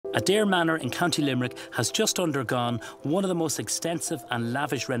Adare Manor in County Limerick has just undergone one of the most extensive and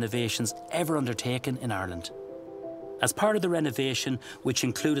lavish renovations ever undertaken in Ireland. As part of the renovation, which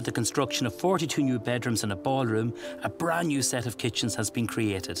included the construction of 42 new bedrooms and a ballroom, a brand new set of kitchens has been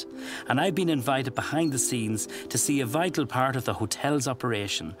created. And I've been invited behind the scenes to see a vital part of the hotel's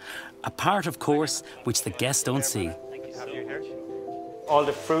operation. A part, of course, which the guests don't see. All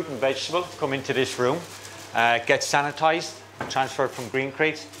the fruit and vegetables come into this room, get sanitised, transferred from green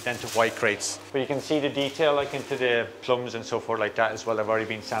crates then to white crates. But you can see the detail like into the plums and so forth like that as well. They've already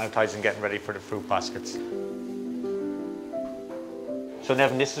been sanitised and getting ready for the fruit baskets. So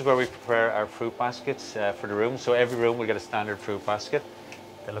Neven, this is where we prepare our fruit baskets for the room. So every room will get a standard fruit basket.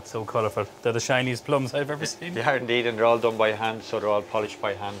 They look so colourful. They're the shiniest plums I've ever seen. They are indeed, and they're all done by hand, so they're all polished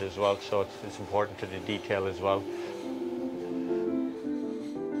by hand as well. So it's important to the detail as well.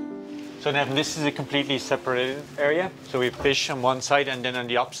 So Neven, this is a completely separated area. So we have fish on one side, and then on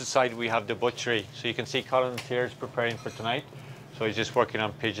the opposite side we have the butchery. So you can see Colin here is preparing for tonight. So he's just working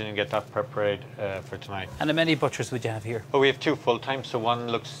on pigeon and get that prepared for tonight. And how many butchers would you have here? Well, we have two full-time, so one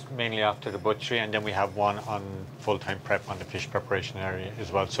looks mainly after the butchery, and then we have one on full-time prep on the fish preparation area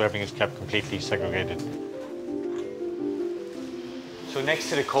as well. So everything is kept completely segregated. So next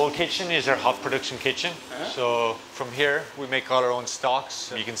to the cold kitchen is our hot production kitchen. So from here we make all our own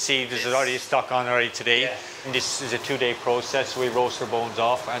stocks. You can see there's already a stock on already today. Yeah. And this is a 2-day process. We roast our bones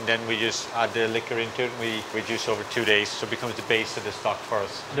off and then we just add the liquor into it and we reduce over 2 days. So it becomes the base of the stock for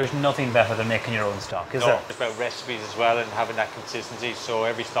us. There's nothing better than making your own stock, is there? It's about recipes as well and having that consistency. So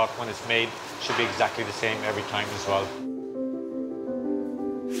every stock when it's made should be exactly the same every time as well.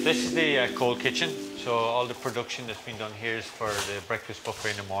 This is the cold kitchen. So all the production that's been done here is for the breakfast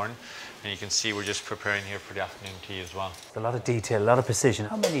buffet in the morning. And you can see we're just preparing here for the afternoon tea as well. A lot of detail, a lot of precision.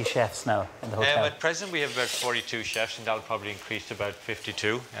 How many chefs now in the hotel? At present we have about 42 chefs and that'll probably increase to about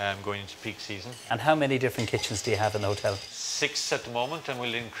 52 going into peak season. And how many different kitchens do you have in the hotel? 6 at the moment, and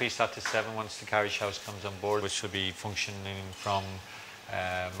we'll increase that to 7 once the carriage house comes on board, which will be functioning from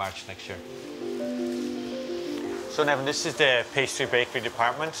March next year. So Neven, this is the pastry bakery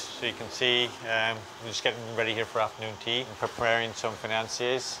department. So you can see we're just getting ready here for afternoon tea and preparing some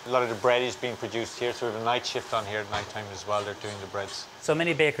financiers. A lot of the bread is being produced here, so we have a night shift on here at night time as well. They're doing the breads. So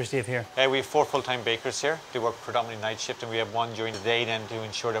many bakers do you have here? We have 4 full-time bakers here. They work predominantly night shift, and we have one during the day then to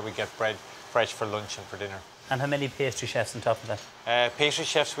ensure that we get bread fresh for lunch and for dinner. And how many pastry chefs on top of that? Pastry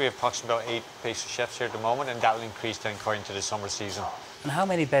chefs, we have approximately about 8 pastry chefs here at the moment, and that will increase then according to the summer season. And how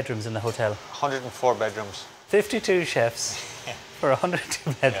many bedrooms in the hotel? 104 bedrooms. 52 chefs for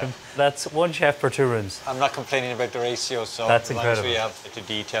 102 bedrooms. Yeah. That's 1 chef per 2 rooms. I'm not complaining about the ratio, so that's as long incredible. as we have the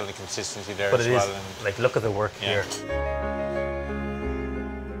detail and the consistency there but as it well. Is, and like, look at the work here.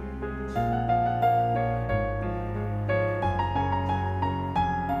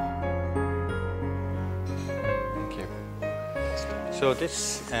 So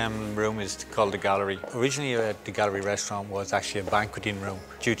this room is called the gallery. Originally the gallery restaurant was actually a banqueting room.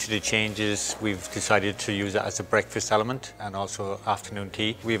 Due to the changes, we've decided to use it as a breakfast element and also afternoon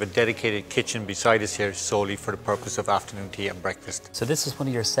tea. We have a dedicated kitchen beside us here solely for the purpose of afternoon tea and breakfast. So this is one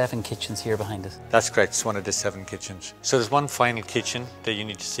of your 7 kitchens here behind us? That's correct, it's one of the 7 kitchens. So there's one final kitchen that you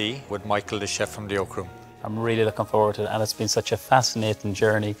need to see with Michael, the chef from the Oak Room. I'm really looking forward to it, and it's been such a fascinating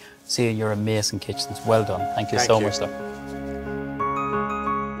journey seeing your amazing kitchens. Well done. Thank you so much, though.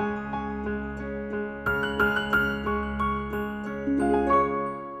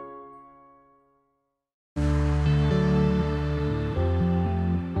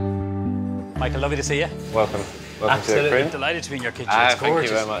 Michael, lovely to see you. Welcome. Welcome to the crib. Delighted to be in your kitchen. It's gorgeous. Thank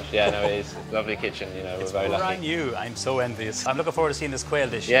you very much. Yeah, no, it is a lovely kitchen. You know, we're very lucky. Brand new. I'm so envious. I'm looking forward to seeing this quail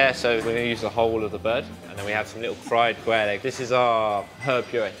dish. Yeah, so we're going to use the whole of the bird, and then we have some little fried quail eggs. This is our herb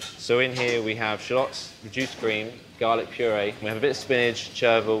puree. So in here we have shallots, reduced cream, garlic puree. We have a bit of spinach,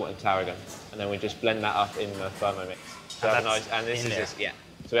 chervil, and tarragon, and then we just blend that up in the Thermomix. So have a nice, and this is just So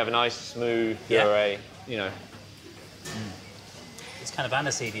we have a nice smooth puree. You know. It's kind of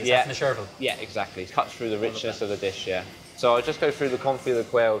aniseedy, is that from the chervil? Yeah, exactly. It cuts through the richness of the dish, So I'll just go through the confit of the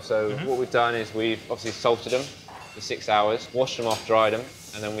quail. So what we've done is we've obviously salted them for 6 hours, washed them off, dried them,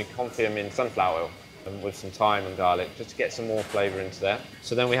 and then we confit them in sunflower oil and with some thyme and garlic, just to get some more flavour into there.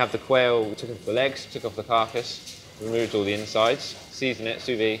 So then we have the quail, we took off the legs, took off the carcass, removed all the insides, season it,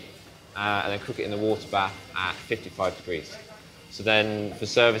 sous vide, and then cook it in the water bath at 55 degrees. So then for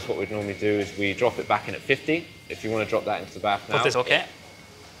service, what we'd normally do is we drop it back in at 50. If you want to drop that into the bath now. Put this, okay.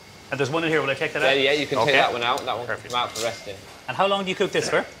 And there's one in here, will I take that out? Yeah, you can take that one out. That one can come out for resting. And how long do you cook this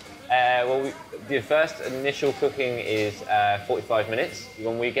for? Well, the first initial cooking is 45 minutes.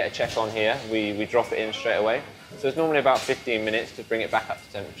 When we get a check on here, we drop it in straight away. So it's normally about 15 minutes to bring it back up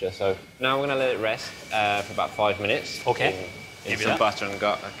to temperature. So now we're going to let it rest for about 5 minutes. Okay. In some butter and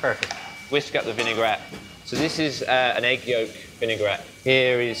garlic. Perfect. Whisk up the vinaigrette. So this is an egg yolk vinaigrette.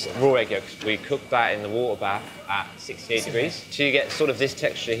 Here is raw egg yolks. We cook that in the water bath at 68 degrees. So you get sort of this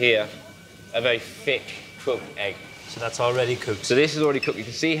texture here, a very thick cooked egg. So that's already cooked. So this is already cooked. You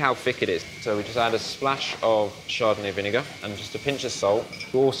can see how thick it is. So we just add a splash of Chardonnay vinegar and just a pinch of salt.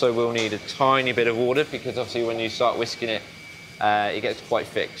 You also will need a tiny bit of water because obviously when you start whisking it, it gets quite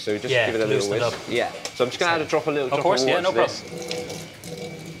thick. So just give it a little whisk. Yeah. So I'm just going to add a little drop of water to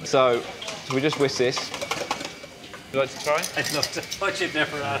this. So we just whisk this. Would you like to try? I'd love to, but you'd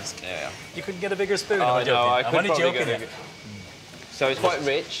never ask. Yeah. You couldn't get a bigger spoon. Oh, no, I'm only joking. So it's quite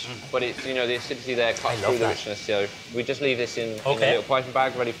rich, but it's, you know, the acidity there cuts through the richness. So we just leave this in a little piping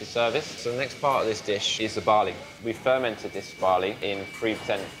bag ready for service. So the next part of this dish is the barley. We fermented this barley in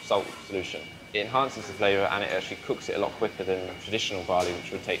 3% salt solution. It enhances the flavour and it actually cooks it a lot quicker than traditional barley,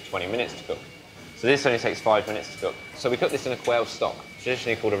 which would take 20 minutes to cook. So this only takes 5 minutes to cook. So we cook this in a quail stock,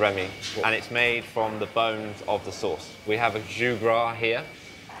 traditionally called a remy, and it's made from the bones of the sauce. We have a jus gras here.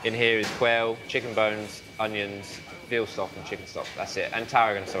 In here is quail, chicken bones, onions, veal stock and chicken stock, that's it. And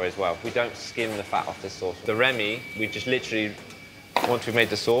tarragon, sorry, as well. We don't skim the fat off this sauce. The remy, we just literally, once we've made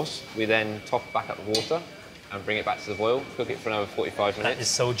the sauce, we then top back up the water and bring it back to the boil, cook it for another 45 minutes. That is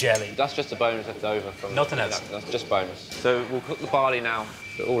so jelly. That's just the bones left over from... Nothing else. That's just bones. So we'll cook the barley now,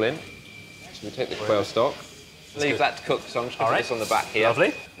 put it all in. So we take the quail stock, leave that to cook, so I'm just going to put this on the back here.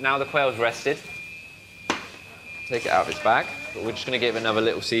 Lovely. Now the quail's rested, take it out of its bag, but we're just going to give it another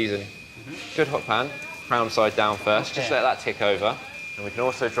little season. Good hot pan, crown side down first, just let that tick over. And we can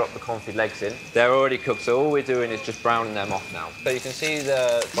also drop the confit legs in. They're already cooked, so all we're doing is just browning them off now. So you can see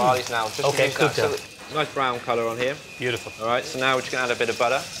the barley's now just cooked so nice brown colour on here. Beautiful. All right, so now we're just going to add a bit of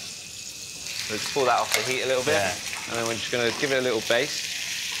butter. So just pull that off the heat a little bit. Yeah. And then we're just going to give it a little base.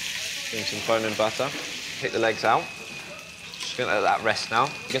 Doing some foaming butter. Take the legs out. Just going to let that rest now.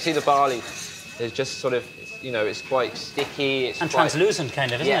 You can see the barley is just sort of, you know, it's quite sticky. It's and quite translucent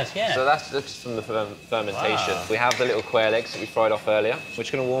kind of, isn't it? Yeah. So that's from the fermentation. Wow. We have the little quail eggs that we fried off earlier. We're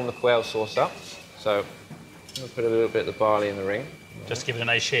just going to warm the quail sauce up. So I'm going to put a little bit of the barley in the ring. Just to give it a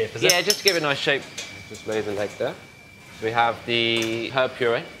nice shape, is it? Yeah, just to give it a nice shape. Just lay the leg there. So we have the herb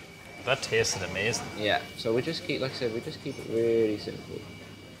puree. That tasted amazing. Yeah. So we just keep, like I said, we just keep it really simple.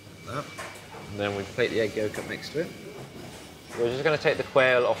 Like that. And then we plate the egg yolk up next to it. We're just going to take the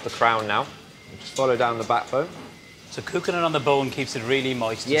quail off the crown now. Just follow down the backbone. So cooking it on the bone keeps it really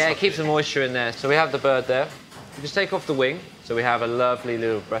moist. Yeah, it keeps the moisture in there. So we have the bird there. We just take off the wing. So we have a lovely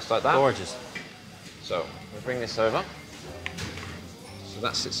little breast like that. Gorgeous. So we'll bring this over. So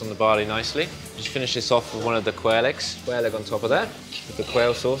that sits on the barley nicely. Just finish this off with one of the quail eggs. Quail egg on top of that. With the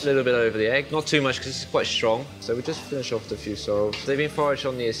quail sauce, a little bit over the egg. Not too much because it's quite strong. So we just finish off with a few sorrels. They've been foraged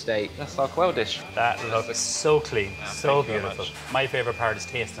on the estate. That's our quail dish. That looks so clean, so beautiful. My favourite part is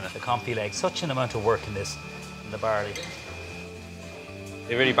tasting it. The confit leg, such an amount of work in this, in the barley.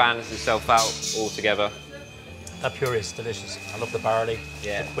 It really balances itself out all together. That puree is delicious. I love the barley.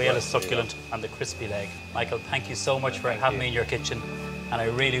 Yeah, the quail is succulent and the crispy leg. Michael, thank you so much for having me in your kitchen, and I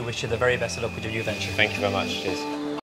really wish you the very best of luck with your new venture. Thank you very much. Cheers.